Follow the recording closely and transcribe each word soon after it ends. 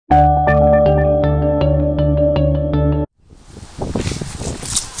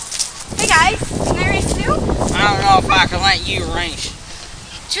let you race.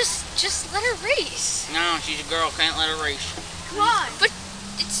 Just let her race. No, she's a girl. Can't let her race. Come on. But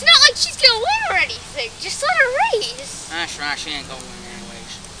it's not like she's gonna win or anything. Just let her race. That's right. She ain't gonna win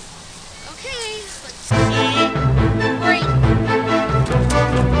anyways. Okay. Let's see. Great.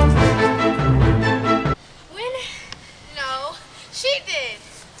 Win? No. She did.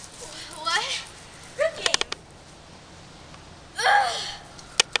 What? Good game. Ugh.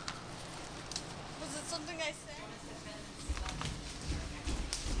 Was it something I said?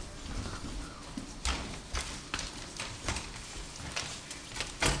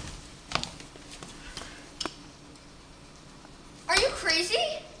 Are you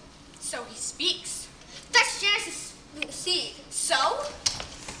crazy? So he speaks. That's Janice's seed. So?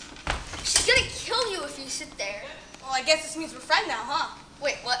 She's gonna kill you if you sit there. Well, I guess this means we're friends now, huh?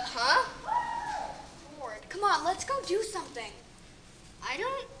 Wait, what, huh? Lord, come on, let's go do something. I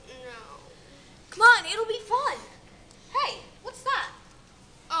don't know. Come on, it'll be fun. Hey, what's that?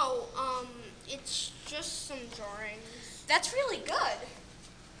 Oh, it's just some drawings. That's really good.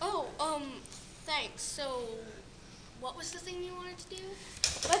 Oh, thanks. So, what was the thing you wanted to do?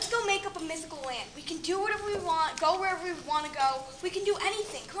 Let's go make up a mystical land. We can do whatever we want, go wherever we want to go. We can do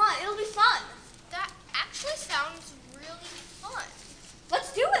anything. Come on, it'll be fun. That actually sounds really fun.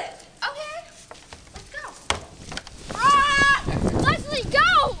 Let's do it. Okay, let's go. Ah! Leslie,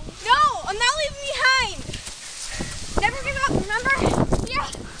 go! No, I'm not leaving behind. Never give up, remember? Yeah.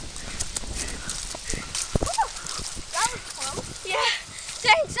 Woo! That was close. Yeah.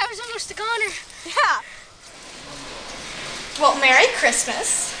 Thanks, I was almost a goner. Yeah. Well, Merry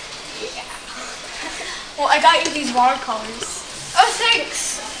Christmas. Yeah. Well, I got you these watercolors. Oh,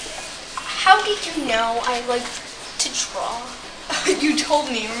 thanks. How did you know I like to draw? You told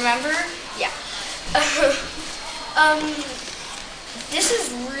me, remember? Yeah. This is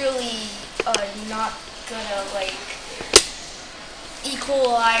really not gonna like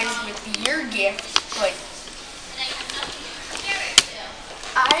equalize with your gift, but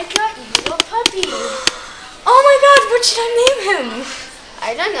I got you a puppy. Oh my God, what should I name him?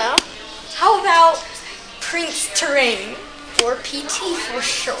 I don't know. How about Prince Terrain? Or PT for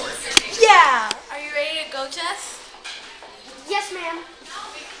short. Yeah. Are you ready to go, Jess? Yes, ma'am.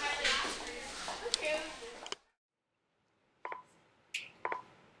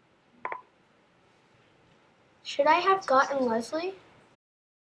 Should I have gotten Leslie?